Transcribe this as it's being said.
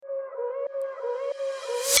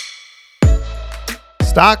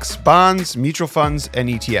Stocks, bonds, mutual funds, and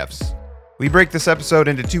ETFs. We break this episode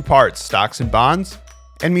into two parts, stocks and bonds,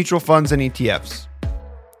 and mutual funds and ETFs.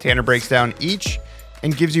 Tanner breaks down each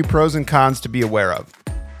and gives you pros and cons to be aware of.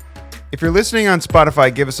 If you're listening on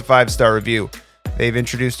Spotify, give us a 5-star review. They've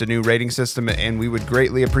introduced a new rating system and we would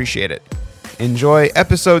greatly appreciate it. Enjoy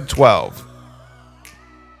episode 12.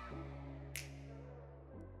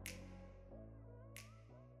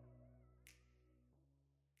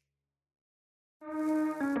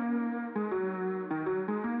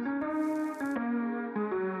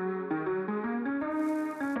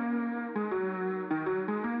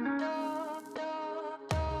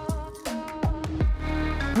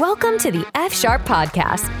 Welcome to the F-Sharp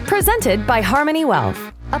Podcast, presented by Harmony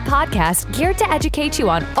Wealth, a podcast geared to educate you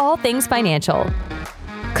on all things financial.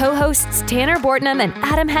 Co-hosts Tanner Bortnam and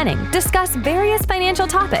Adam Henning discuss various financial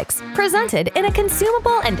topics presented in a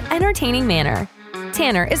consumable and entertaining manner.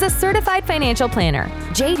 Tanner is a certified financial planner,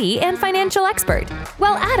 JD, and financial expert,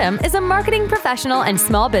 while Adam is a marketing professional and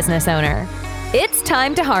small business owner. It's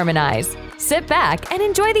time to harmonize. Sit back and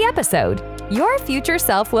enjoy the episode. Your future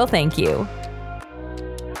self will thank you.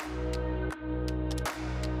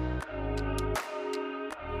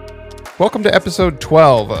 Welcome to episode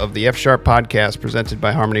 12 of the F-Sharp Podcast presented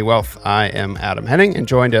by Harmony Wealth. I am Adam Henning, and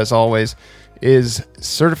joined as always is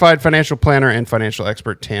certified financial planner and financial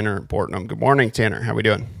expert Tanner Bortnam. Good morning, Tanner. How are we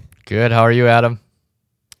doing? Good. How are you, Adam?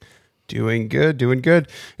 Doing good.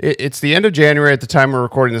 It's the end of January at the time we're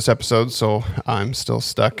recording this episode, so I'm still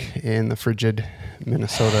stuck in the frigid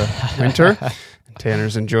Minnesota winter.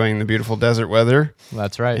 Tanner's enjoying the beautiful desert weather.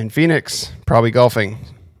 That's right. In Phoenix, probably golfing.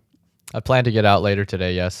 I plan to get out later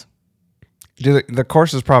today, yes. The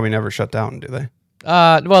courses probably never shut down, do they?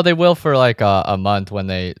 Well, they will for like a month when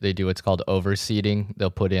they do what's called overseeding.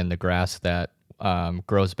 They'll put in the grass that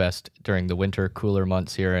grows best during the winter, cooler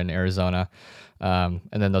months here in Arizona. And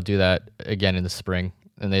then they'll do that again in the spring,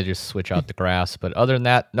 and they just switch out the grass. But other than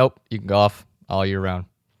that, nope, you can golf all year round.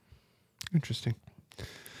 Interesting.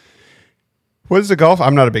 What is the golf?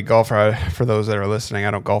 I'm not a big golfer. For those that are listening,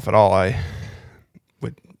 I don't golf at all.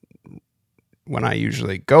 When I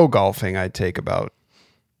usually go golfing, I take about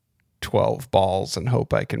 12 balls and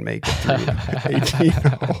hope I can make it through 18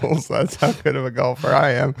 holes. That's how good of a golfer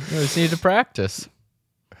I am. You just need to practice.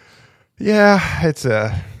 Yeah,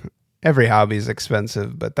 every hobby is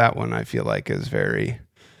expensive, but that one I feel like is very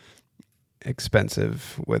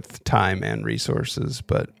expensive with time and resources.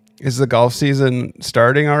 But is the golf season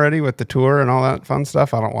starting already with the tour and all that fun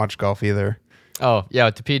stuff? I don't watch golf either. Oh, yeah,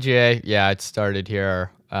 with the PGA, yeah, it started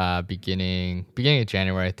here beginning of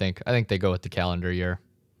January, I think. I think they go with the calendar year.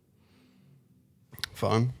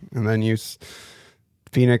 Fun. And then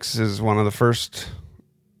Phoenix is one of the first.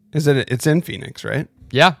 It's in Phoenix, right?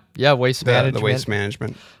 Yeah, waste management. The waste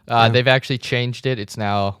management. They've actually changed it. It's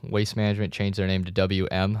now Waste Management changed their name to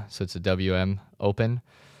WM, so it's a WM Open.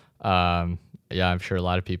 I'm sure a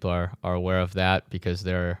lot of people are aware of that because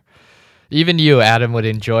even you, Adam, would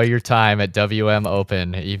enjoy your time at WM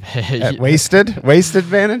Open. At wasted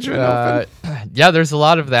management Open? Yeah, there's a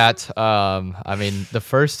lot of that. The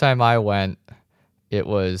first time I went, it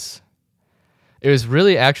was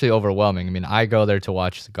really actually overwhelming. I go there to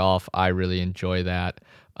watch the golf. I really enjoy that.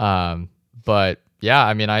 But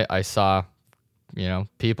yeah, I saw,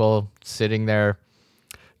 people sitting there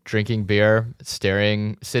drinking beer,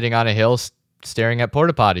 sitting on a hill, staring at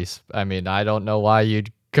porta potties. I don't know why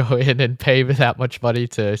you'd go in and pay that much money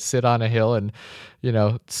to sit on a hill and,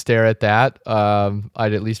 stare at that.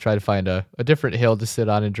 I'd at least try to find a different hill to sit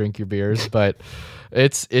on and drink your beers, but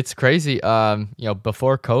it's crazy.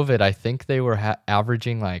 Before COVID, I think they were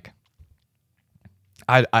averaging like,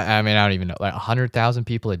 I don't even know, like 100,000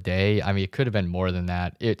 people a day. It could have been more than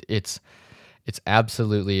that. It's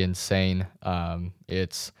absolutely insane.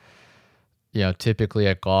 It's, typically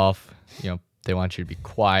at golf, they want you to be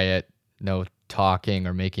quiet, no talking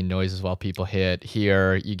or making noises while people hit.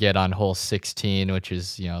 Here you get on hole 16, which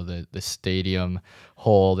is the stadium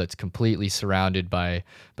hole that's completely surrounded by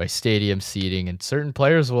stadium seating, and certain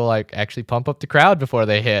players will like actually pump up the crowd before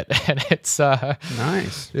they hit. And it's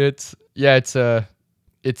nice. It's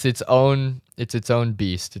its own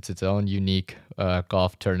beast. It's its own unique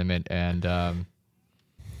golf tournament, and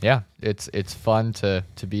it's fun to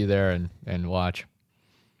be there and watch.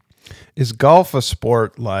 Is golf a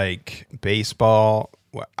sport like baseball?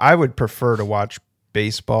 I would prefer to watch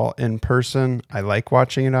baseball in person. I like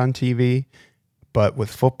watching it on TV, but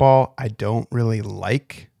with football, I don't really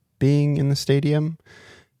like being in the stadium.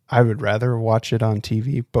 I would rather watch it on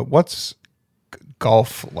TV. But what's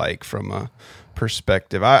golf like from a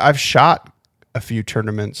perspective? I've shot a few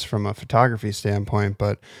tournaments from a photography standpoint,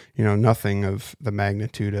 but nothing of the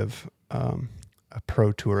magnitude of a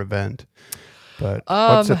pro tour event. But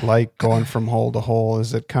what's it like going from hole to hole?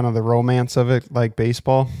 Is it kind of the romance of it, like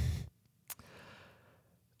baseball?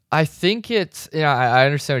 I think it's, I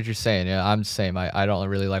understand what you're saying. Yeah, I'm the same. I don't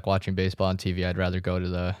really like watching baseball on TV. I'd rather go to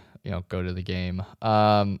the game.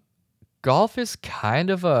 Golf is kind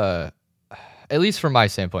of at least from my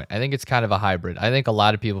standpoint, I think it's kind of a hybrid. I think a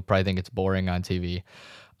lot of people probably think it's boring on TV.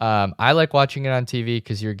 I like watching it on TV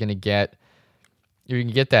because you're gonna get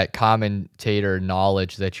that commentator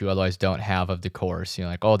knowledge that you otherwise don't have of the course.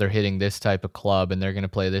 Like, oh, they're hitting this type of club and they're gonna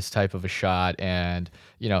play this type of a shot, and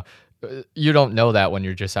you don't know that when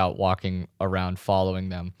you're just out walking around following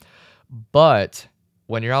them. But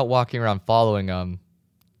when you're out walking around following them,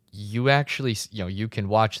 you actually, you can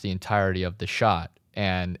watch the entirety of the shot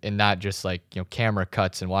and not just like, camera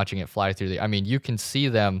cuts and watching it fly through you can see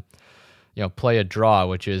them, play a draw,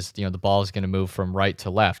 which is, the ball is going to move from right to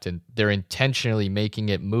left, and they're intentionally making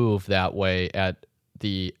it move that way at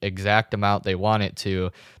the exact amount they want it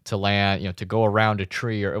to land, to go around a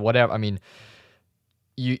tree or whatever.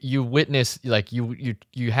 You witness, like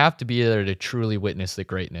you have to be there to truly witness the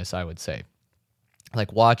greatness, I would say.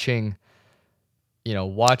 Like watching I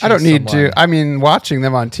don't need to. Watching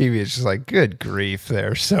them on TV is just like, good grief,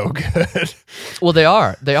 they're so good. Well, they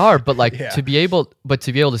are, but to be able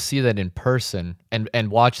to see that in person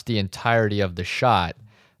and watch the entirety of the shot,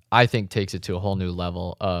 I think takes it to a whole new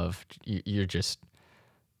level of you're just,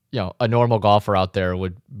 a normal golfer out there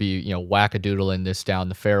would be, whack-a-doodling this down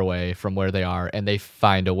the fairway from where they are, and they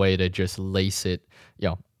find a way to just lace it,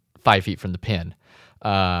 5 feet from the pin.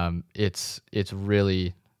 It's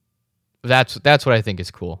really, that's what I think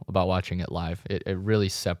is cool about watching it live. It really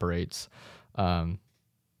separates,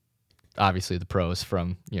 obviously the pros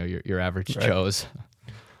from, your average Joes.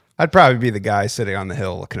 I'd probably be the guy sitting on the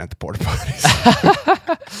hill looking at the porta potties.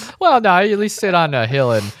 Well, no, you at least sit on a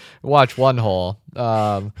hill and watch one hole.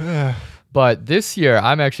 But this year,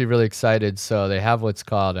 I'm actually really excited. So they have what's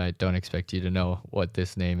called, I don't expect you to know what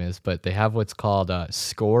this name is, but they have what's called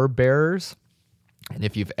score bearers. And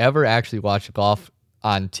if you've ever actually watched golf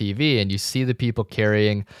on TV and you see the people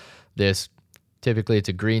carrying this, typically it's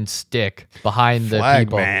a green stick behind the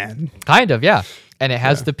people. Man. Kind of, yeah. And it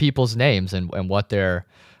has the people's names and what their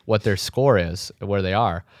score is, where they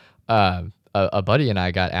are. A buddy and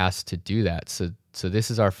I got asked to do that. So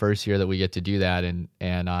this is our first year that we get to do that.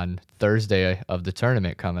 And on Thursday of the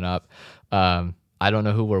tournament coming up, I don't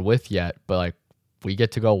know who we're with yet, but we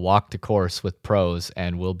get to go walk the course with pros,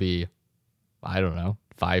 and we'll be, I don't know,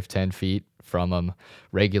 5-10 feet from them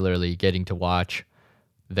regularly, getting to watch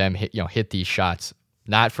them hit these shots,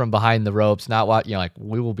 not from behind the ropes, not what,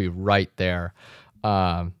 we will be right there.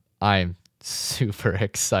 I'm super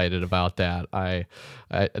excited about that. I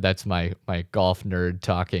that's my golf nerd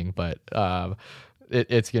talking, but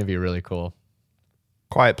it's gonna be really cool.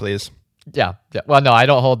 Quiet, please. Yeah. Well, no, I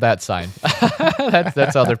don't hold that sign.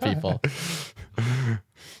 that's other people.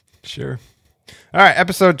 Sure. All right,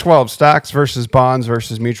 episode 12, stocks versus bonds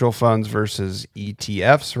versus mutual funds versus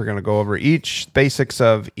ETFs. We're going to go over basics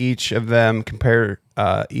of each of them, compare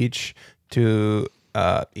each to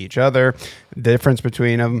each other, the difference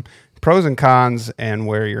between them, pros and cons, and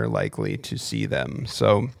where you're likely to see them.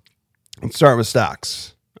 So let's start with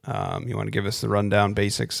stocks. You want to give us the rundown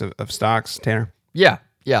basics of stocks, Tanner? Yeah.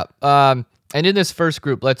 And in this first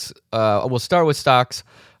group, we'll start with stocks.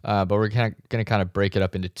 But we're going to kind of break it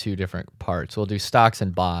up into two different parts. We'll do stocks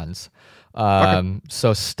and bonds. Okay.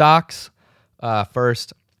 So stocks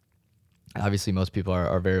first. Obviously, most people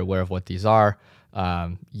are very aware of what these are.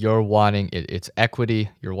 You're wanting it's equity.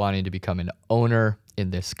 You're wanting to become an owner in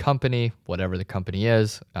this company, whatever the company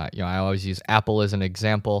is. I always use Apple as an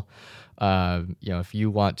example. If you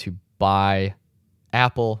want to buy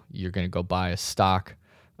Apple, you're going to go buy a stock.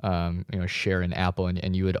 Share in Apple,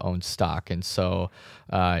 and you would own stock. And so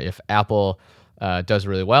if Apple does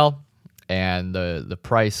really well and the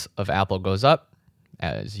price of Apple goes up,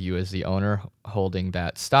 as the owner holding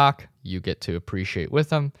that stock, you get to appreciate with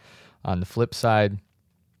them. On the flip side,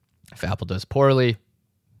 if Apple does poorly,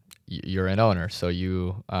 you're an owner, so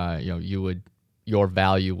your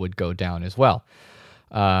value would go down as well.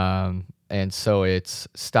 And so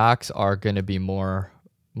stocks are going to be more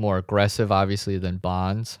aggressive, obviously, than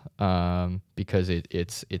bonds, because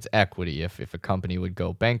it's equity. If a company would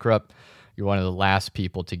go bankrupt, you're one of the last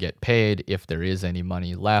people to get paid. If there is any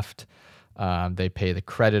money left, they pay the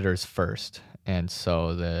creditors first. And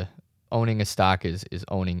so the owning a stock is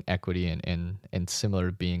owning equity, and similar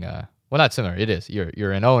to being not similar. It is.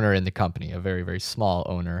 You're an owner in the company, a very, very small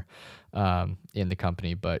owner in the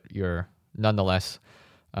company, but you're nonetheless,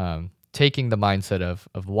 taking the mindset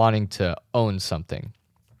of wanting to own something.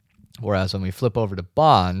 Whereas when we flip over to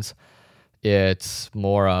bonds, it's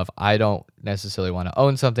more of, I don't necessarily want to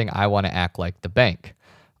own something. I want to act like the bank.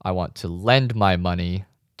 I want to lend my money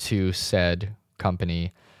to said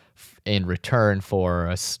company in return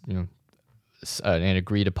for an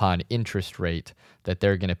agreed upon interest rate that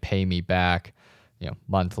they're going to pay me back,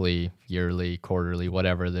 monthly, yearly, quarterly,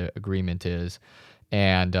 whatever the agreement is.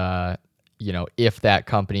 And, if that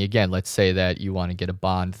company, again, let's say that you want to get a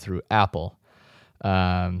bond through Apple,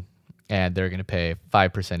 and they're going to pay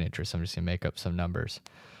 5% interest. I'm just going to make up some numbers.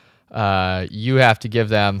 You have to give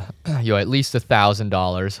them, at least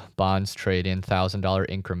 $1,000. Bonds trade in $1,000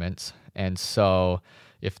 increments. And so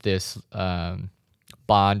if this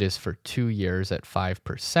bond is for 2 years at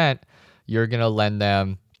 5%, you're going to lend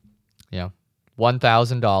them,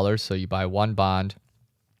 $1,000. So you buy one bond,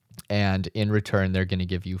 and in return, they're going to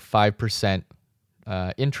give you 5%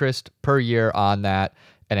 interest per year on that.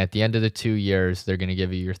 And at the end of the 2 years, they're going to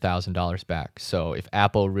give you your $1,000 back. So if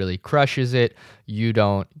Apple really crushes it, you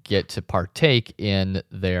don't get to partake in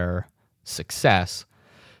their success.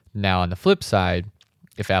 Now, on the flip side,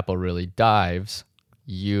 if Apple really dives,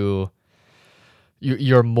 you're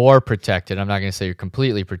more protected. I'm not going to say you're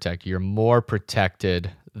completely protected. You're more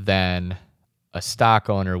protected than a stock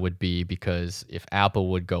owner would be, because if Apple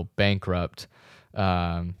would go bankrupt,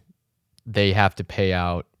 they have to pay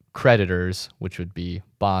out creditors, which would be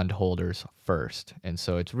bondholders first. And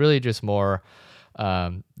so it's really just more,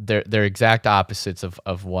 they're exact opposites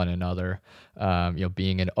of one another,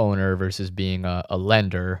 being an owner versus being a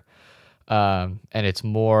lender. And it's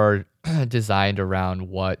more designed around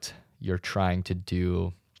what you're trying to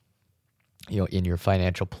do, in your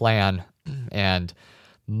financial plan. And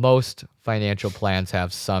most financial plans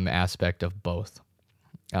have some aspect of both.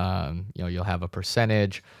 You'll have a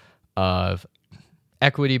percentage of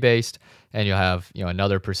equity-based, and you'll have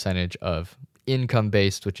another percentage of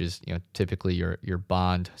income-based, which is typically your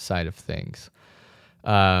bond side of things.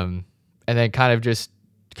 And then kind of just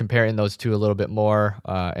comparing those two a little bit more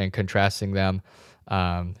and contrasting them.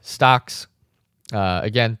 Stocks,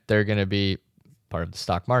 again, they're going to be part of the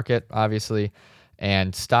stock market, obviously,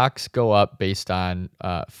 and stocks go up based on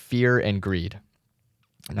fear and greed.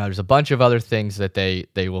 Now, there's a bunch of other things that they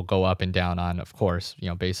will go up and down on, of course,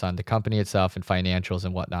 based on the company itself and financials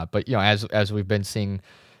and whatnot. But, as we've been seeing,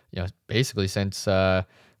 basically since, the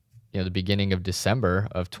beginning of December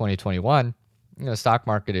of 2021, the stock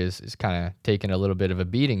market is kind of taking a little bit of a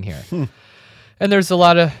beating here. And there's a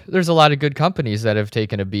lot of good companies that have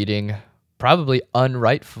taken a beating, probably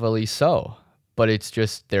unrightfully so. But it's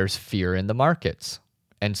just, there's fear in the markets.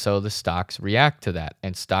 And so the stocks react to that.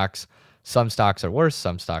 And some stocks are worse,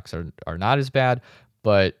 some stocks are not as bad,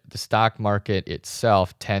 but the stock market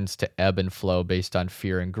itself tends to ebb and flow based on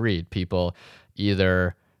fear and greed. People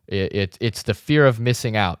either, it's the fear of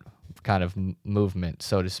missing out kind of movement,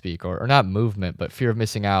 so to speak, or not movement, but fear of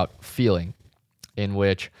missing out feeling, in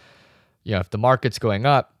which, if the market's going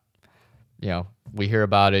up, we hear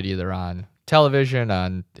about it either on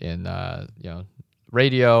television, in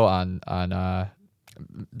radio, on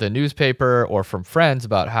the newspaper, or from friends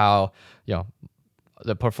about how,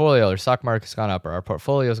 the portfolio or stock market's gone up, or our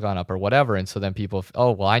portfolio's gone up, or whatever. And so then people,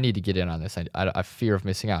 I need to get in on this. I fear of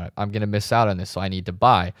missing out. I'm going to miss out on this, so I need to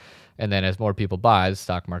buy. And then as more people buy, the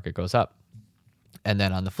stock market goes up. And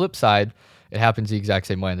then on the flip side, it happens the exact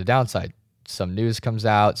same way on the downside. Some news comes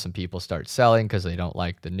out, some people start selling because they don't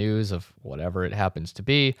like the news of whatever it happens to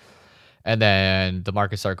be. And then the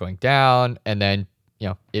markets start going down, and then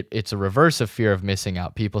it's a reverse of fear of missing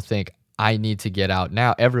out. People think, I need to get out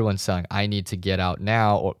now. Everyone's selling. I need to get out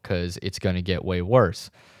now because it's going to get way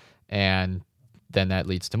worse. And then that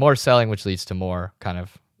leads to more selling, which leads to more kind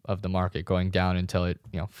of the market going down until it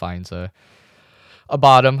finds a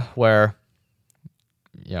bottom where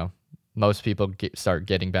most people start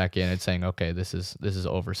getting back in and saying, okay, this is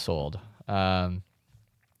oversold. And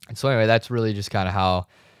so anyway, that's really just kind of how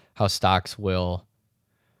stocks will,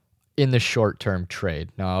 in the short term, trade.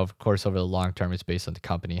 Now, of course, over the long term, it's based on the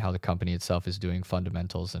company, how the company itself is doing,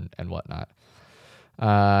 fundamentals and whatnot.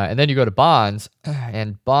 And then you go to bonds,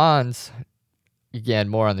 and bonds, again,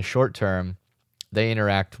 more on the short term, they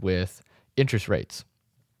interact with interest rates.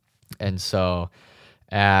 And so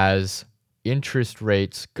as interest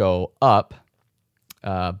rates go up,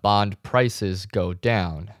 bond prices go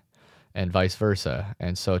down, and vice versa.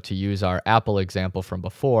 And so to use our Apple example from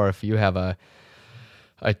before, if you have a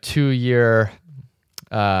 2-year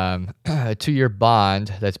bond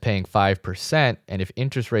that's paying 5%, and if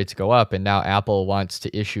interest rates go up, and now Apple wants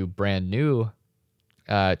to issue brand new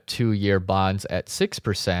 2-year bonds at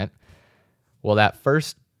 6%, Well, that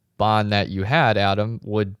first bond that you had, Adam,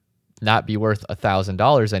 would not be worth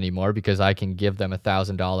 $1,000 anymore because I can give them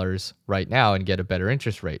 $1,000 right now and get a better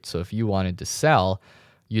interest rate. So if you wanted to sell,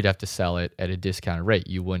 you'd have to sell it at a discounted rate.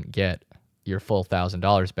 You wouldn't get your full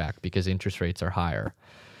 $1,000 back because interest rates are higher.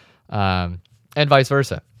 And vice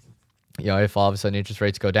versa. If all of a sudden interest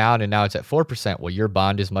rates go down and now it's at 4%, well, your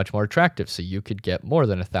bond is much more attractive. So you could get more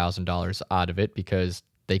than $1,000 out of it because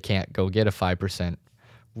they can't go get a 5%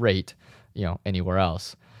 rate, anywhere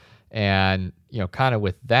else. And, kind of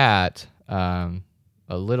with that, a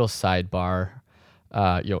little sidebar,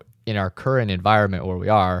 in our current environment where we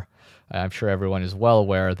are, I'm sure everyone is well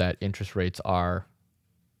aware that interest rates are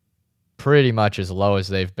pretty much as low as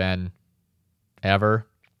they've been ever,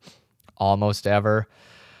 almost ever.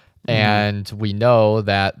 And we know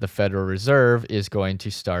that the Federal Reserve is going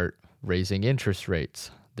to start raising interest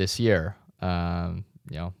rates this year.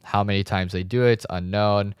 How many times they do it's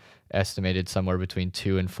unknown, estimated somewhere between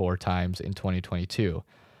 2 and 4 times in 2022.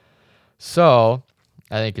 So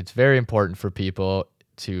I think it's very important for people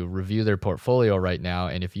to review their portfolio right now.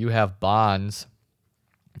 And if you have bonds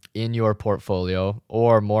in your portfolio,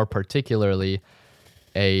 or more particularly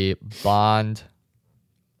a bond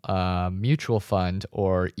mutual fund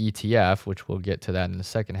or ETF, which we'll get to that in the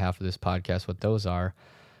second half of this podcast, what those are,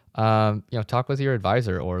 talk with your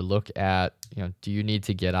advisor or look at, do you need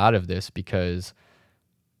to get out of this? Because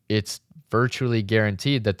it's virtually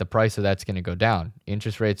guaranteed that the price of that's going to go down.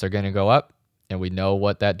 Interest rates are going to go up, and we know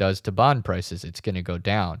what that does to bond prices. It's going to go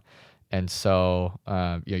down. And so,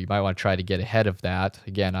 you might want to try to get ahead of that.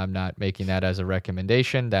 Again, I'm not making that as a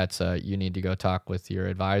recommendation. That's you need to go talk with your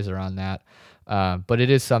advisor on that. But it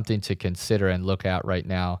is something to consider and look at right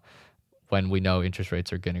now when we know interest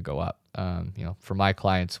rates are going to go up. For my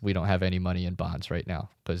clients, we don't have any money in bonds right now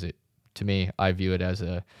because to me, I view it as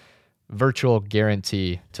a virtual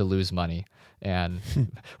guarantee to lose money. And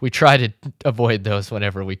we try to avoid those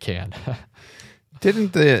whenever we can.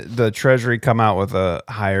 Didn't the Treasury come out with a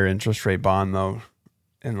higher interest rate bond, though,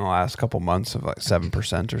 in the last couple months of like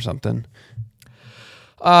 7% or something?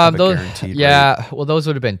 Those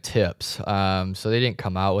would have been tips. So they didn't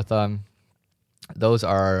come out with them. Those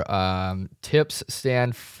are tips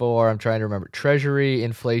stand for, I'm trying to remember, Treasury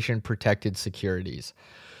Inflation Protected Securities.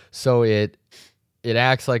 So it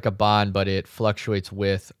acts like a bond, but it fluctuates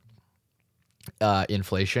with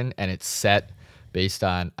inflation, and it's set based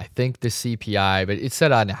on, I think, the CPI, but it's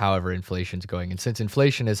set on however inflation's going. And since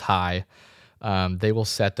inflation is high, they will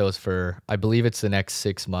set those for, I believe it's the next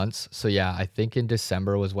 6 months. So yeah, I think in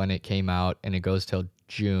December was when it came out, and it goes till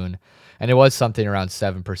June. And it was something around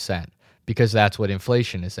 7% because that's what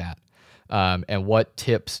inflation is at. And what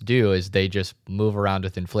tips do is they just move around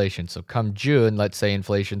with inflation. So come June, let's say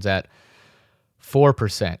inflation's at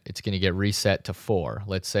 4%, it's going to get reset to 4,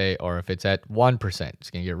 let's say, or if it's at 1%, it's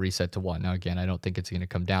going to get reset to 1. Now, again, I don't think it's going to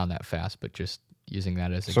come down that fast, but just using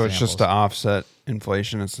that as examples. So it's just to offset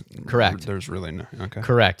inflation? It's correct. There's really no, okay.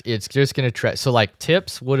 Correct. It's just going to so like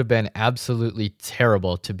tips would have been absolutely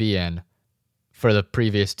terrible to be in for the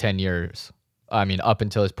previous 10 years. I mean, up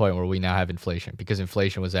until this point where we now have inflation, because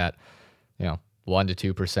inflation was at, 1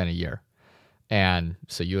 to 2% a year. And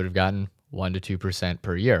so you would have gotten 1 to 2%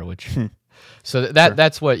 per year, which... So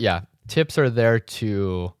that's what, tips are there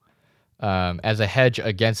to, as a hedge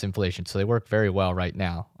against inflation. So they work very well right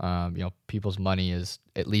now. People's money is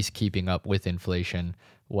at least keeping up with inflation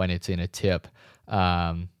when it's in a tip.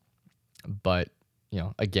 But,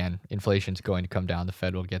 again, inflation's going to come down. The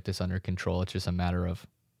Fed will get this under control. It's just a matter of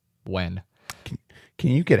when. Can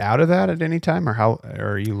you get out of that at any time, or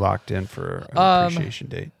are you locked in for an appreciation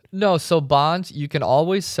date? No, so bonds, you can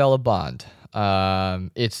always sell a bond.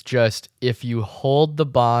 It's just if you hold the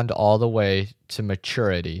bond all the way to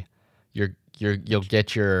maturity, you'll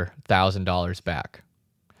get your $1,000 back.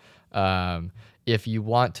 If you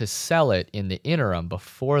want to sell it in the interim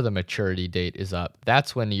before the maturity date is up,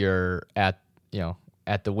 that's when you're at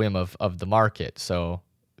the whim of the market. So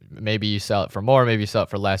maybe you sell it for more, maybe you sell it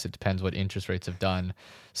for less. It depends what interest rates have done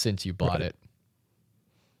since you bought it.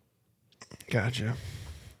 Gotcha.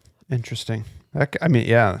 Interesting. I mean,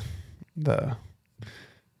 yeah. The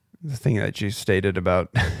thing that you stated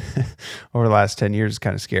about over the last 10 years is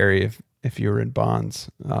kind of scary if you were in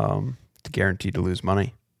bonds, guaranteed to lose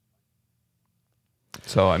money.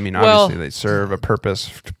 So, I mean, obviously they serve a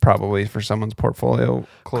purpose probably for someone's portfolio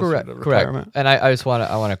closer to retirement. Correct. And I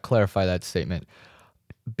want to clarify that statement.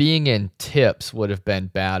 Being in tips would have been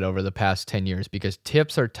bad over the past 10 years because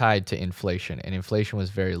tips are tied to inflation, and inflation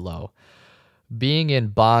was very low. Being in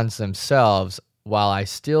bonds themselves, while I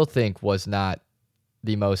still think was not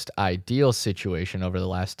the most ideal situation over the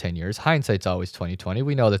last 10 years. Hindsight's always 2020.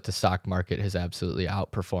 We know that the stock market has absolutely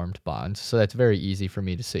outperformed bonds. So that's very easy for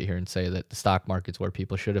me to sit here and say that the stock market's where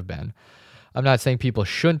people should have been. I'm not saying people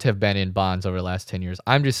shouldn't have been in bonds over the last 10 years.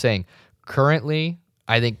 I'm just saying currently,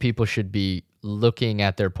 I think people should be looking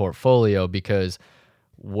at their portfolio because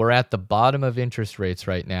we're at the bottom of interest rates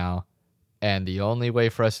right now. And the only way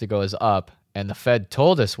for us to go is up. And the Fed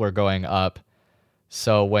told us we're going up.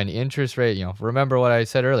 So when interest rate, remember what I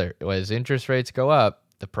said earlier, as interest rates go up,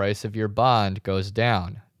 the price of your bond goes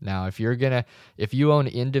down. Now, if you own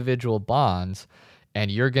individual bonds and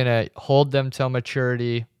you're going to hold them till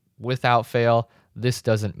maturity without fail, this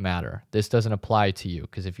doesn't matter. This doesn't apply to you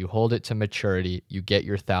because if you hold it to maturity, you get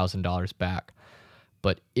your $1,000 back.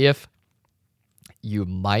 But if you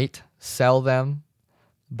might sell them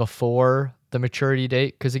before the maturity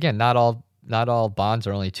date, because again, not all bonds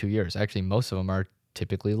are only 2 years. Actually, most of them are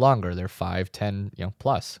typically longer. They're 5, 10,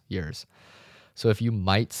 plus years. So if you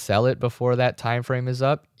might sell it before that time frame is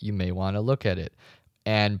up, you may want to look at it.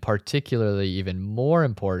 And particularly, even more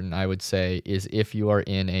important, I would say, is if you are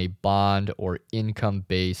in a bond or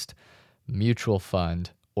income-based mutual fund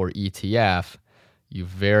or ETF, you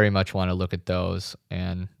very much want to look at those.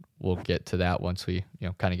 And we'll get to that once we,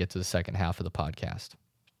 kind of get to the second half of the podcast.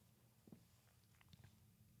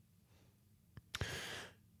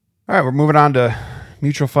 All right, we're moving on to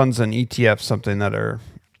mutual funds and ETFs, something that are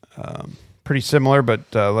pretty similar, but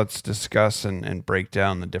let's discuss and break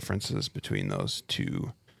down the differences between those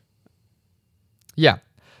two. Yeah.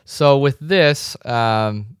 So with this,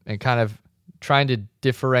 and kind of trying to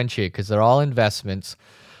differentiate, because they're all investments,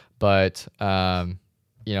 but, at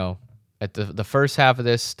the first half of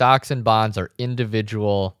this, stocks and bonds are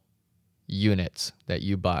individual units that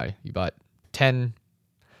you buy. You bought 10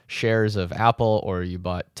 shares of Apple, or you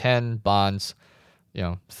bought 10 bonds,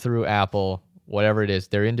 through Apple, whatever it is,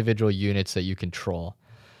 they're individual units that you control.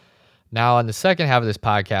 Now, on the second half of this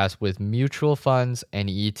podcast, with mutual funds and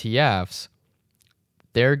ETFs,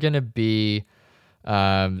 they're going to be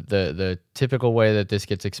the typical way that this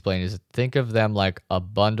gets explained is think of them like a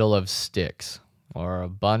bundle of sticks or a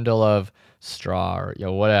bundle of straw or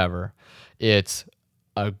whatever. It's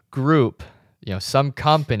a group, some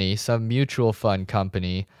company, some mutual fund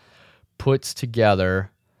company puts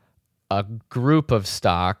together a group of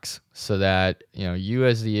stocks so that, you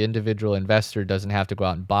as the individual investor doesn't have to go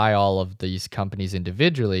out and buy all of these companies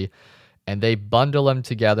individually, and they bundle them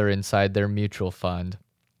together inside their mutual fund.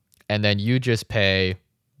 And then you just pay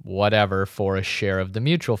whatever for a share of the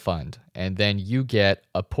mutual fund. And then you get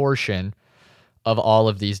a portion of all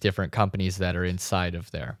of these different companies that are inside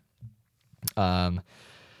of there. And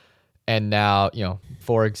now,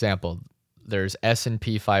 for example, there's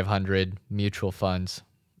S&P 500 mutual funds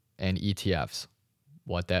and ETFs.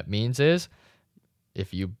 What that means is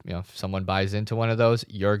if if someone buys into one of those,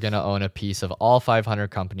 you're going to own a piece of all 500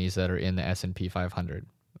 companies that are in the S&P 500.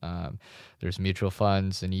 There's mutual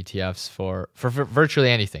funds and ETFs for virtually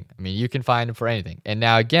anything. I mean, you can find them for anything. And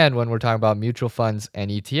now again, when we're talking about mutual funds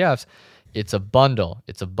and ETFs, it's a bundle.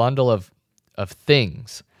 It's a bundle of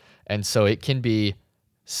things. And so it can be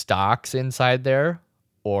stocks inside there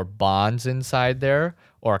or bonds inside there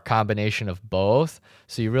or a combination of both.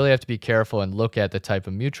 So you really have to be careful and look at the type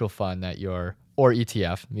of mutual fund that or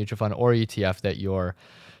ETF, mutual fund or ETF that you're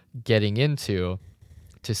getting into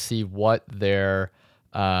to see what their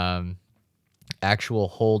actual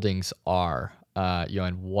holdings are,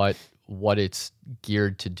 and what it's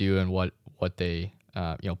geared to do and what they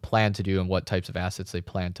plan to do and what types of assets they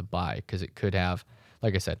plan to buy, because it could have,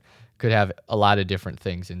 like I said, could have a lot of different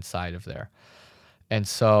things inside of there. And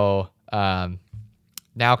so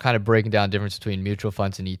now kind of breaking down the difference between mutual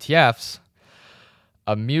funds and ETFs.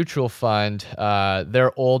 A mutual fund,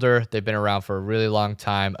 they're older. They've been around for a really long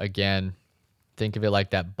time. Again, think of it like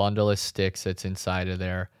that bundle of sticks that's inside of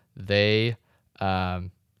there. They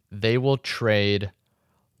will trade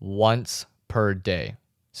once per day.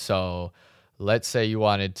 So let's say you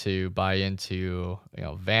wanted to buy into,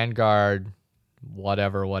 Vanguard,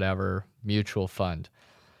 whatever mutual fund.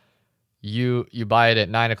 You buy it at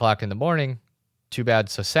 9:00 in the morning. Too bad,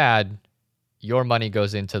 so sad. Your money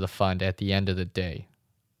goes into the fund at the end of the day.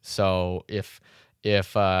 So if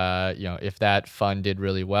that fund did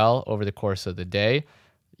really well over the course of the day,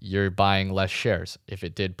 you're buying less shares. If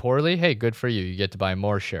it did poorly, hey, good for you. You get to buy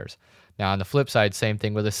more shares. Now, on the flip side, same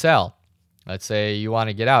thing with a sell. Let's say you want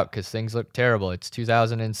to get out because things look terrible. It's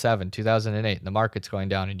 2007, 2008, and the market's going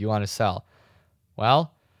down, and you want to sell.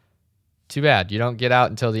 Well, too bad. You don't get out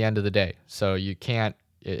until the end of the day. So you can't,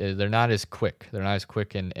 they're not as quick. They're not as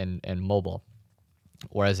quick and mobile.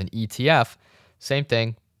 Whereas an ETF, same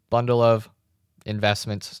thing, bundle of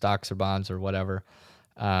investments, stocks or bonds or whatever.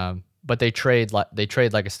 But they trade like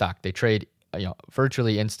a stock. They trade,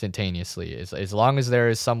 virtually instantaneously. As long as there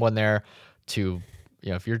is someone there to,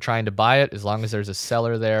 if you're trying to buy it, as long as there's a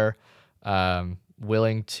seller there,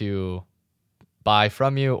 willing to buy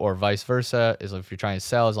from you, or vice versa, is if you're trying to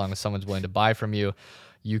sell, as long as someone's willing to buy from you,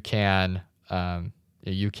 you can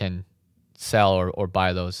sell or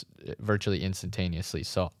buy those virtually instantaneously.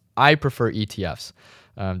 So I prefer ETFs.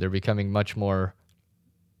 They're becoming much more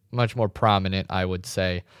prominent, I would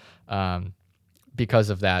say, because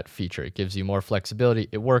of that feature. It gives you more flexibility.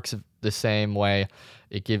 It works the same way,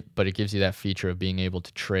 but it gives you that feature of being able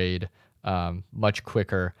to trade much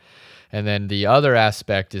quicker. And then the other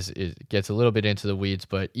aspect is it gets a little bit into the weeds,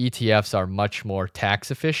 but ETFs are much more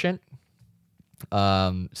tax efficient.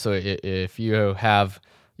 So if you have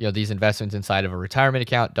these investments inside of a retirement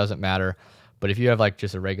account, doesn't matter. But if you have like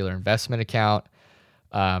just a regular investment account,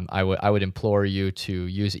 I would implore you to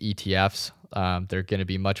use ETFs. They're going to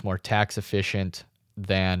be much more tax efficient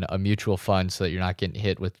than a mutual fund, so that you're not getting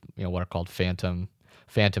hit with what are called phantom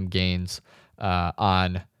gains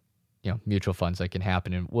on mutual funds that can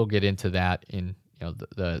happen. And we'll get into that in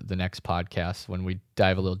the next podcast when we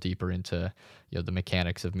dive a little deeper into the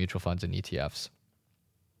mechanics of mutual funds and ETFs.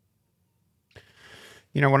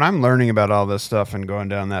 When I'm learning about all this stuff and going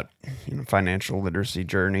down that financial literacy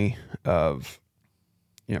journey of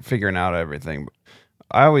figuring out everything,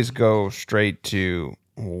 I always go straight to,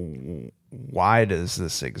 why does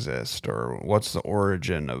this exist, or what's the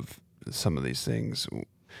origin of some of these things?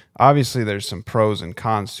 Obviously, there's some pros and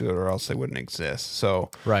cons to it, or else they wouldn't exist.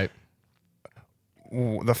 So, right.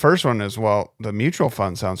 The first one is, well, the mutual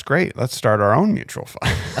fund sounds great. Let's start our own mutual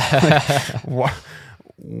fund.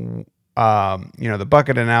 The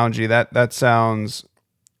bucket analogy, that sounds,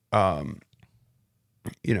 that's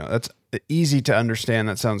easy to understand.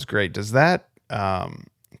 That sounds great. Does that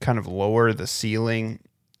kind of lower the ceiling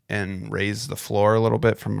and raise the floor a little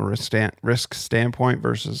bit from a risk standpoint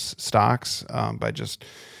versus stocks, by just,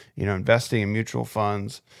 investing in mutual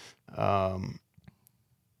funds?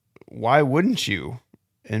 Why wouldn't you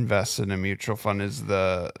invest in a mutual fund? Is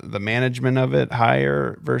the management of it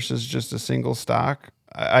higher versus just a single stock?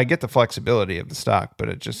 I get the flexibility of the stock, but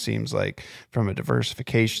it just seems like from a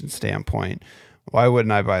diversification standpoint, why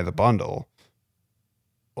wouldn't I buy the bundle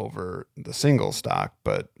over the single stock?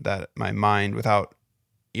 But that my mind, without,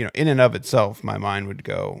 in and of itself, my mind would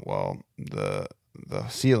go, well, the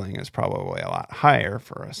ceiling is probably a lot higher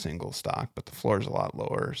for a single stock, but the floor is a lot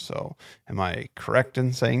lower. So am I correct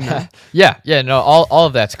in saying that? Yeah, no, all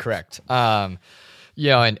of that's correct. And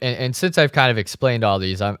since I've kind of explained all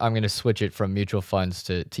these, I'm going to switch it from mutual funds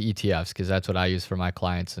to ETFs, because that's what I use for my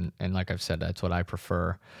clients. And like I've said, that's what I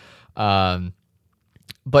prefer.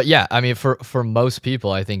 But yeah, I mean, for most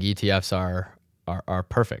people, I think ETFs are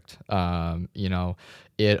perfect.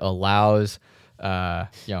 It allows,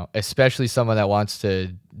 especially someone that wants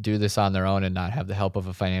to do this on their own and not have the help of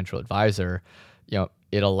a financial advisor,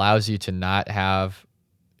 it allows you to not have,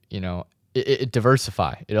 it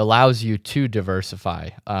diversify. It allows you to diversify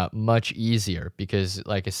much easier, because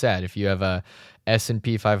like I said, if you have a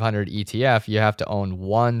S&P 500 ETF, you have to own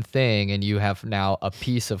one thing, and you have now a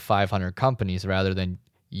piece of 500 companies, rather than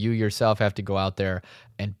you yourself have to go out there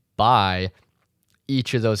and buy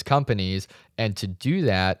each of those companies. And to do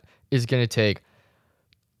that is going to take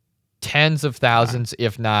tens of thousands,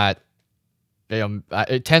 if not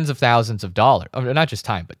tens of thousands of dollars. Not just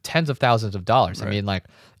time, but tens of thousands of dollars. Right. I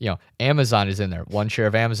mean, Amazon is in there. One share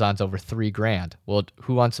of Amazon's over $3,000. Well,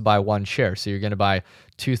 who wants to buy one share? So you're going to buy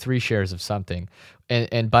 2-3 shares of something.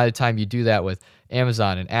 And by the time you do that with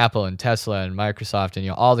Amazon and Apple and Tesla and Microsoft and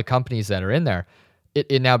all the companies that are in there,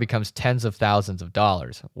 it now becomes tens of thousands of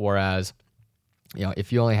dollars. Whereas,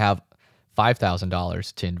 if you only have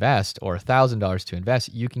 $5,000 to invest or $1,000 to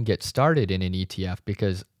invest, you can get started in an ETF,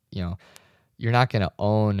 because you're not going to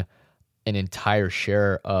own an entire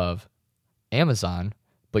share of Amazon,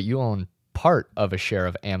 but you own part of a share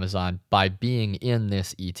of Amazon by being in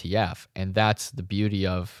this ETF. And that's the beauty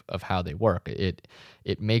of how they work. It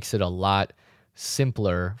makes it a lot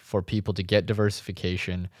simpler for people to get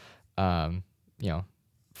diversification,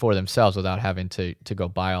 for themselves, without having to go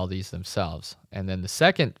buy all these themselves. And then the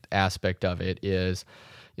second aspect of it is,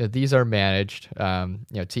 these are managed,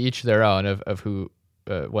 to each their own, of who,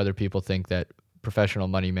 whether people think that professional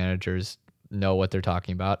money managers know what they're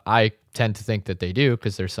talking about. I tend to think that they do,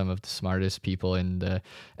 because they're some of the smartest people in the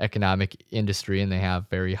economic industry, and they have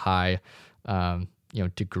very high,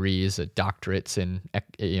 degrees, doctorates in,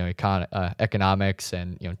 economics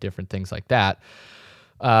and, different things like that.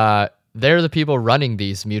 They're the people running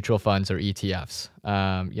these mutual funds or ETFs.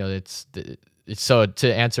 so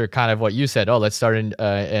to answer kind of what you said, let's start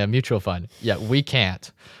a mutual fund. Yeah, we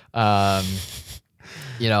can't. Why?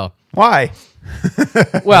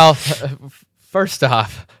 Well, first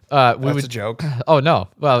off, That's a joke. Oh no!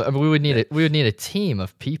 Well, I mean, we would need a team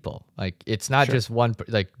of people. Like it's not just one.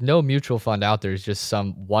 Like no mutual fund out there is just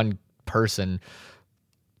some one person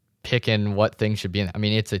picking what things should be in. I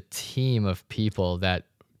mean, it's a team of people that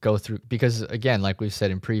go through, because again, like we've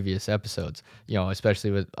said in previous episodes,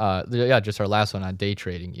 especially with just our last one on day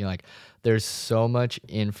trading. Like there's so much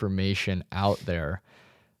information out there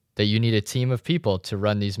that you need a team of people to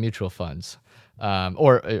run these mutual funds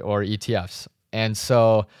or ETFs. And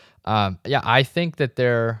so, I think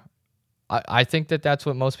that I think that that's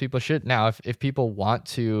what most people should. Now, if people want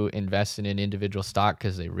to invest in an individual stock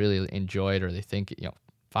because they really enjoy it or they think,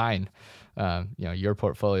 fine, your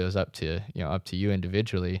portfolio is up to you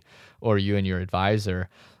individually or you and your advisor.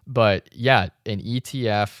 But yeah, an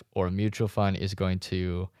ETF or a mutual fund is going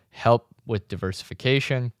to help with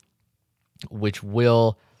diversification, which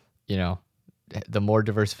will, the more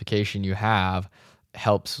diversification you have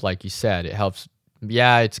helps, like you said, it helps.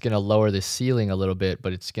 Yeah, it's going to lower the ceiling a little bit,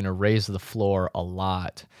 but it's going to raise the floor a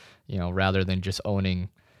lot, rather than just owning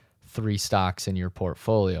 3 stocks in your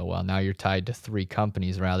portfolio. Well, now you're tied to 3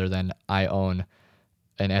 companies rather than I own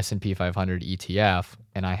an S&P 500 ETF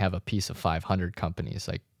and I have a piece of 500 companies.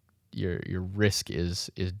 Like your risk is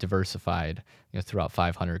diversified, throughout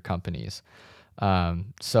 500 companies.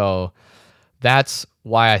 So that's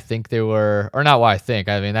why I think they were, or not why I think,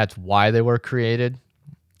 I mean, that's why they were created,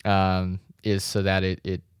 is so that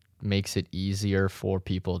it makes it easier for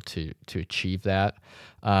people to achieve that.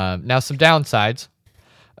 Now, some downsides,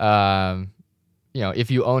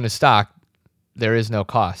 if you own a stock, there is no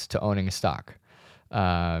cost to owning a stock.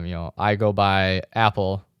 I go by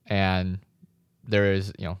Apple, and there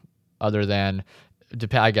is, other than,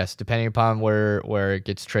 I guess, depending upon where it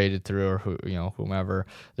gets traded through or whomever,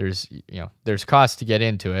 there's cost to get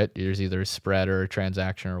into it. There's either a spread or a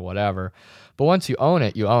transaction or whatever. But once you own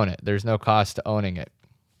it, you own it. There's no cost to owning it.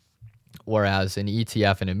 Whereas an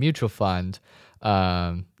ETF and a mutual fund,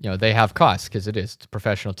 they have costs because it's a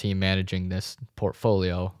professional team managing this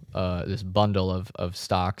portfolio, this bundle of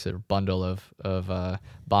stocks or bundle of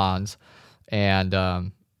bonds,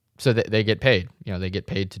 and so they get paid. They get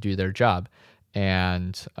paid to do their job,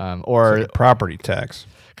 and or like property tax.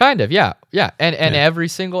 Kind of, yeah. And every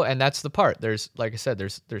single, and that's the part. There's, like I said,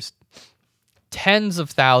 there's tens of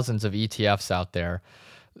thousands of ETFs out there,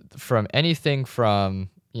 from anything from,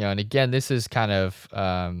 and again, this is kind of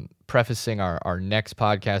prefacing our next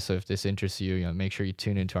podcast. So if this interests you, make sure you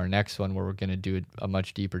tune into our next one where we're going to do a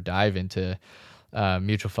much deeper dive into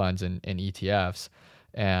mutual funds and ETFs.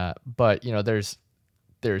 But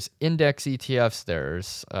there's index ETFs,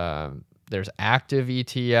 there's active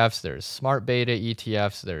ETFs, there's smart beta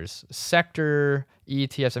ETFs, there's sector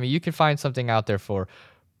ETFs. I mean, you can find something out there for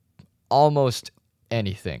almost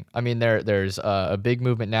anything. I mean, there's a big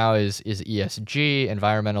movement now is ESG,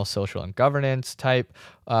 environmental, social, and governance type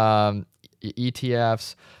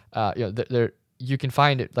ETFs. You can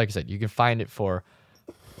find it, like I said, you can find it for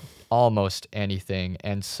almost anything.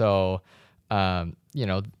 And so,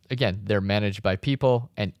 again, they're managed by people,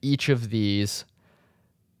 and each of these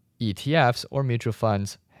ETFs or mutual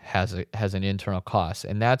funds has an internal cost,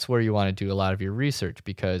 and that's where you want to do a lot of your research,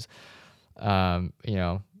 because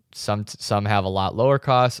some have a lot lower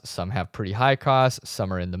costs, some have pretty high costs,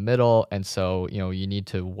 some are in the middle, and so you need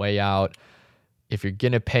to weigh out, if you're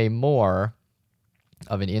going to pay more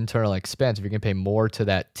of an internal expense, if you're going to pay more to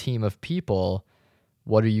that team of people,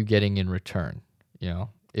 what are you getting in return?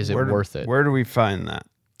 Is it worth it? Where do we find that?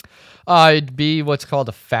 It'd be what's called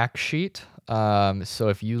a fact sheet. So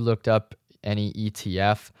if you looked up any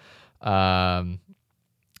ETF,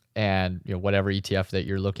 and whatever ETF that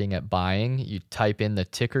you're looking at buying, you type in the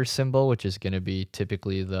ticker symbol, which is going to be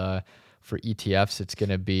typically for ETFs, it's going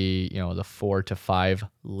to be the 4 to 5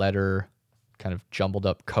 letter kind of jumbled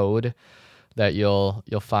up code that you'll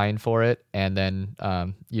find for it, and then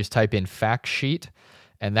you just type in fact sheet,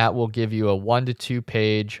 and that will give you a 1 to 2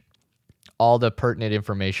 page, all the pertinent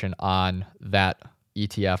information on that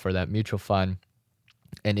ETF or that mutual fund,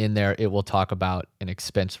 and in there it will talk about an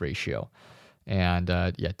expense ratio. And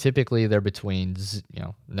typically they're between,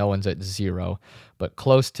 no one's at 0, but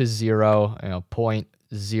close to 0,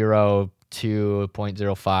 0.02,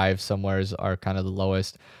 0.05 somewheres are kind of the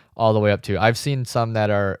lowest, all the way up to, I've seen some that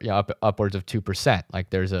are upwards of 2%. Like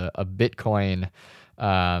there's a Bitcoin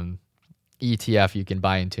ETF you can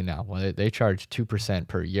buy into now. Well, they charge 2%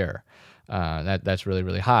 per year. That's really,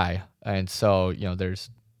 really high. And so,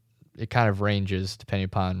 it kind of ranges depending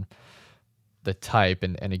upon the type,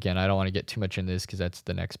 and again, I don't want to get too much into this because that's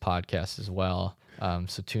the next podcast as well.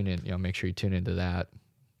 So tune in, make sure you tune into that.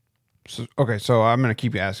 So, okay, so I'm going to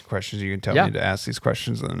keep you asking questions. You can tell me to ask these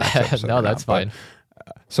questions in the next episode. No, that's fine.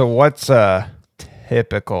 So what's a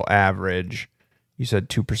typical average? You said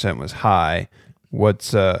 2% was high.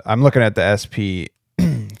 What's I'm looking at the SP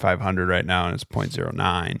 500 right now, and it's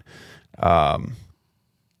 0.09.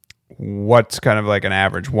 What's kind of like an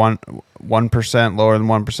average? 1%, lower than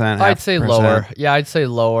 1%? I'd say lower. Yeah, I'd say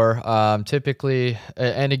lower. Typically,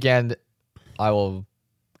 and again, I will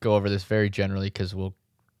go over this very generally because we'll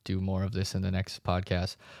do more of this in the next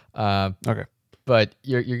podcast. Okay. But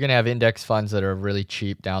you're going to have index funds that are really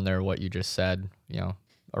cheap down there, what you just said,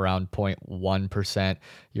 around 0.1%.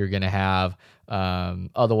 You're going to have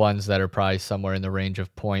other ones that are probably somewhere in the range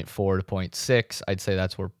of 0.4 to 0.6. I'd say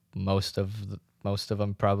that's where most of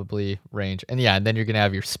them probably range. And then you're going to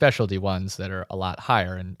have your specialty ones that are a lot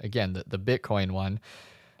higher. And again, the Bitcoin one,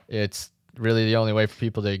 it's really the only way for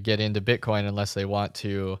people to get into Bitcoin unless they want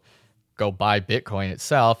to go buy Bitcoin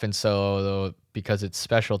itself. And so because it's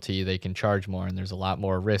specialty, they can charge more, and there's a lot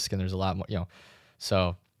more risk, and there's a lot more,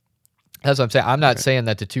 so that's what I'm saying. I'm not saying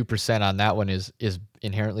that the 2% on that one is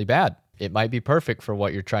inherently bad. It might be perfect for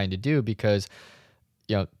what you're trying to do because,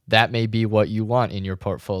 that may be what you want in your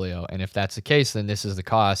portfolio. And if that's the case, then this is the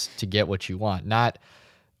cost to get what you want. Not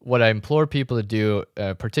what I implore people to do,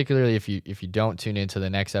 particularly if you don't tune into the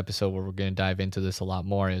next episode where we're going to dive into this a lot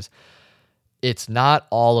more, is it's not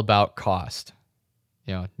all about cost.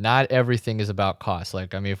 Not everything is about cost.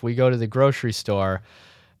 Like, if we go to the grocery store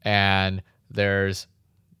and there's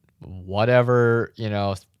whatever,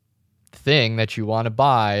 thing that you want to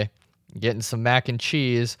buy, getting some mac and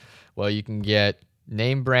cheese, well, you can get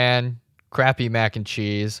name brand crappy mac and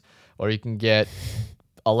cheese, or you can get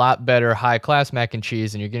a lot better high class mac and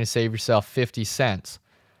cheese, and you're going to save yourself 50 cents.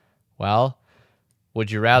 Well,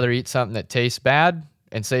 would you rather eat something that tastes bad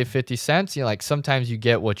and save 50 cents? Sometimes you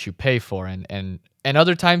get what you pay for, and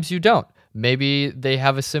other times you don't. Maybe they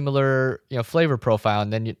have a similar, flavor profile,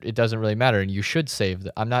 and then it doesn't really matter, and you should save.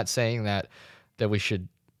 I'm not saying that we should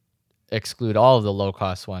exclude all of the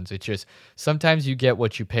low-cost ones. It's just sometimes you get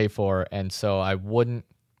what you pay for, and so I wouldn't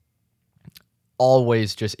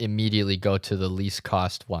always just immediately go to the least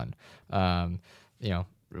cost one.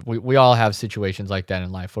 We all have situations like that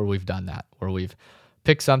in life where we've done that, where we've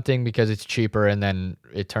picked something because it's cheaper, and then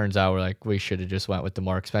it turns out we're like, we should have just went with the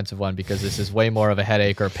more expensive one because this is way more of a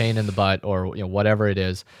headache or pain in the butt or whatever it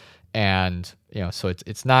is. And so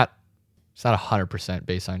it's not 100%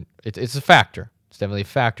 based on it's a factor. It's definitely a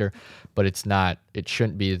factor, but it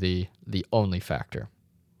shouldn't be the only factor.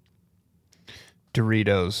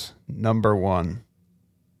 Doritos, number one.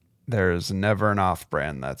 There's never an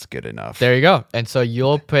off-brand that's good enough. There you go. And so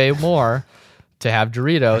you'll pay more to have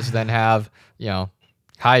Doritos than have,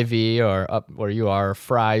 Hy-Vee or up where you are,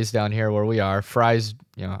 Fries down here where we are. Fries,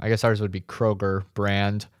 I guess ours would be Kroger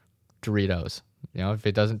brand Doritos. If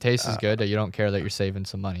it doesn't taste as good, you don't care that you're saving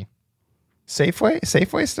some money.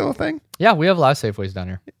 Safeway still a thing? Yeah, we have a lot of Safeways down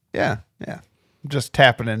here. Yeah. Just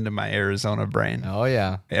tapping into my Arizona brain. Oh,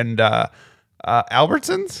 yeah. And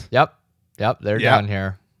Albertsons? Yep, they're down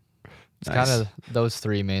here. It's nice. Kind of those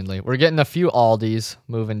three mainly. We're getting a few Aldis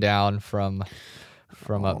moving down from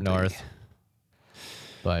up north.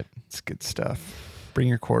 But it's good stuff. Bring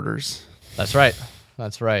your quarters. That's right.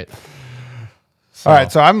 So, all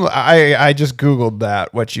right. So I just Googled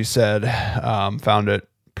that, what you said, found it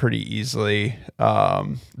pretty easily.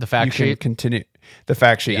 The fact sheet. Continue the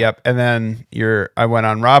fact sheet. Yeah. Yep. And then I went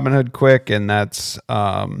on Robinhood quick, and that's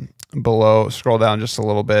below. Scroll down just a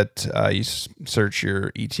little bit. You search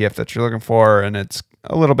your ETF that you're looking for, and it's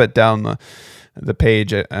a little bit down the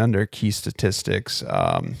page under key statistics.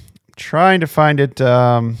 Trying to find it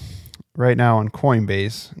right now on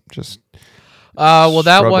Coinbase. Just that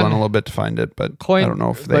struggling one a little bit to find it, but I don't know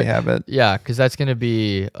if they have it. Yeah, because that's going to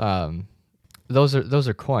be those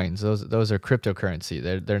are coins. Those are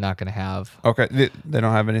cryptocurrency. They're not going to have. Okay, they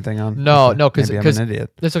don't have anything on. No, because I'm an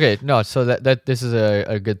idiot. That's okay. No, so that this is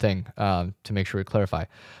a good thing to make sure we clarify.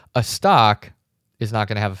 A stock is not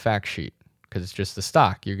going to have a fact sheet because it's just the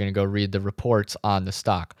stock. You're going to go read the reports on the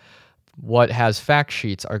stock. What has fact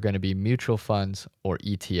sheets are going to be mutual funds or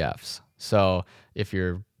ETFs. So if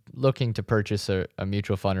you're looking to purchase a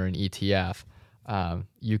mutual fund or an ETF,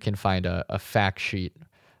 you can find a fact sheet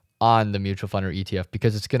on the mutual fund or ETF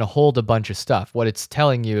because it's going to hold a bunch of stuff. What it's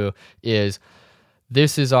telling you is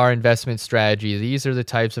this is our investment strategy. These are the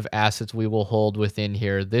types of assets we will hold within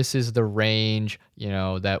here. This is the range,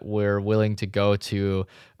 that we're willing to go to.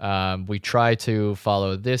 We try to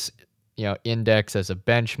follow this, index as a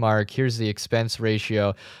benchmark. Here's the expense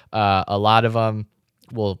ratio. A lot of them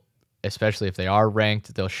will, especially if they are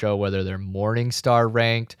ranked, they'll show whether they're Morningstar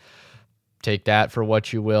ranked. Take that for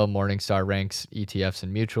what you will. Morningstar ranks ETFs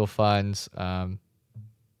and mutual funds.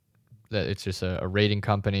 It's just a rating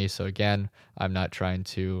company. So again, I'm not trying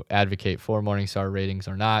to advocate for Morningstar ratings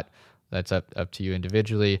or not. That's up to you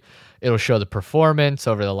individually. It'll show the performance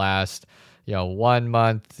over the last 1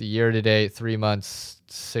 month, year to date, 3 months,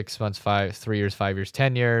 6 months, 3 years, 5 years,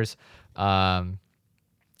 10 years.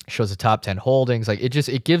 Shows the top 10 holdings. Like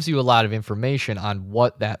it gives you a lot of information on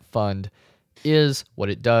what that fund is, what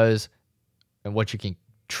it does, and what you can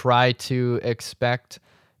try to expect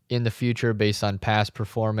in the future based on past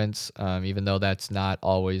performance, even though that's not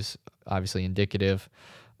always obviously indicative.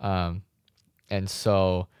 And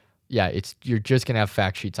so, you're just going to have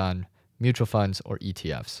fact sheets on mutual funds or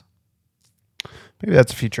ETFs. Maybe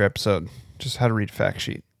that's a future episode. Just how to read a fact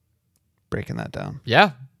sheet. Breaking that down.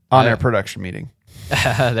 Yeah. On our production meeting.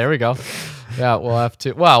 There we go. Yeah, we'll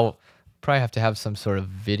probably have to have some sort of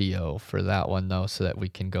video for that one though, so that we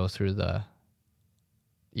can go through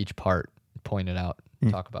each part, point it out,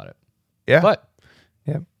 talk about it. Yeah. But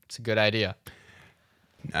yeah, it's a good idea.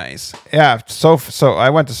 Nice. Yeah. So I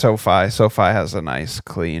went to SoFi. SoFi has a nice,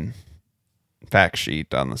 clean fact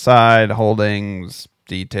sheet on the side, holdings,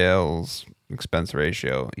 details, expense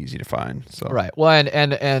ratio, easy to find. So right. Well,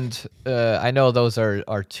 and I know those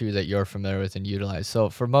are two that you're familiar with and utilize. So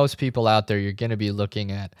for most people out there, you're going to be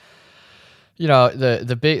looking at,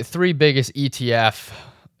 the three biggest ETF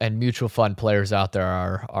and mutual fund players out there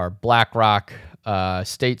are BlackRock,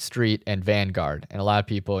 State Street, and Vanguard. And a lot of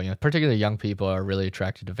people, particularly young people, are really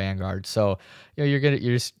attracted to Vanguard. So you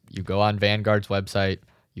go on Vanguard's website,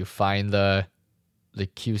 you find the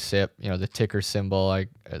QSIP, the ticker symbol like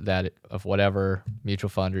that of whatever mutual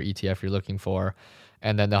fund or ETF you're looking for,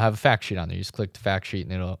 and then they'll have a fact sheet on there. You just click the fact sheet,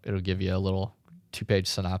 and it'll give you a little 2-page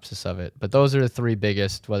synopsis of it. But those are the three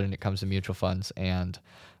biggest, whether it comes to mutual funds and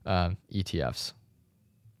ETFs.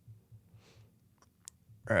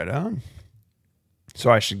 Right on. So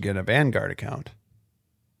I should get a Vanguard account.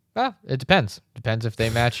 Well, it depends. Depends if they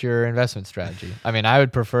match your investment strategy. I mean, I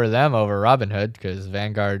would prefer them over Robinhood because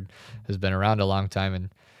Vanguard has been around a long time, and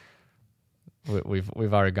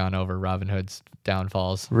we've already gone over Robinhood's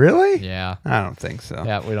downfalls. Really? Yeah. I don't think so.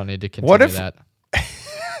 Yeah, we don't need to continue that.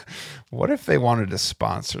 What if they wanted to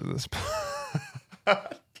sponsor this? No,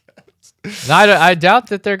 I doubt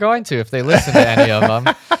that they're going to if they listen to any of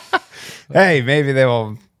them. Hey, maybe they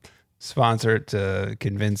will sponsor it to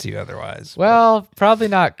convince you otherwise. Well, probably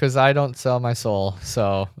not, because I don't sell my soul,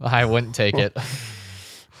 so I wouldn't take it.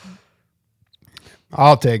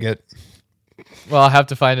 I'll take it. Well, I'll have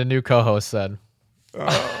to find a new co-host then.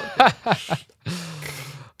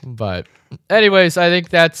 But anyways, I think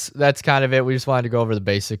that's kind of it. We just wanted to go over the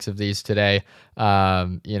basics of these today.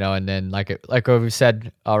 And then like we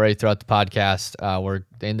said already throughout the podcast, we're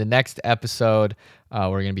in the next episode. We're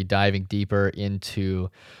going to be diving deeper into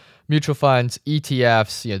mutual funds,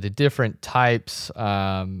 ETFs, the different types,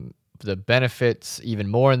 the benefits, even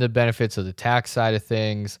more in the benefits of the tax side of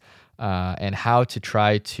things, and how to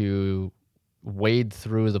try to wade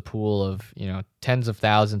through the pool of, tens of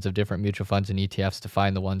thousands of different mutual funds and ETFs to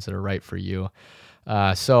find the ones that are right for you.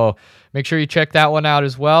 So make sure you check that one out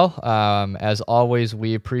as well. As always,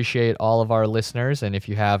 we appreciate all of our listeners. And if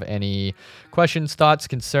you have any questions, thoughts,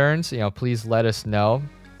 concerns, please let us know.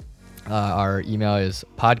 Our email is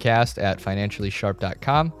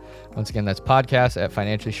podcast@financiallysharp.com. Once again, that's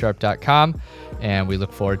podcast@financiallysharp.com. And we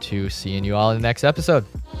look forward to seeing you all in the next episode.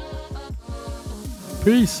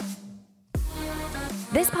 Peace.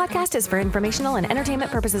 This podcast is for informational and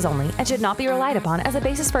entertainment purposes only and should not be relied upon as a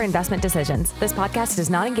basis for investment decisions. This podcast does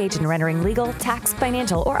not engage in rendering legal, tax,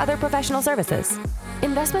 financial, or other professional services.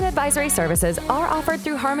 Investment advisory services are offered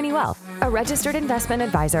through Harmony Wealth, a registered investment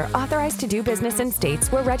advisor authorized to do business in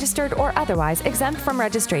states where registered or otherwise exempt from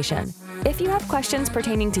registration. If you have questions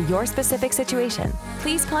pertaining to your specific situation,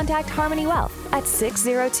 please contact Harmony Wealth at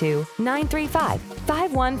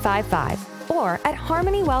 602-935-5155 or at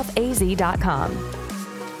harmonywealthaz.com.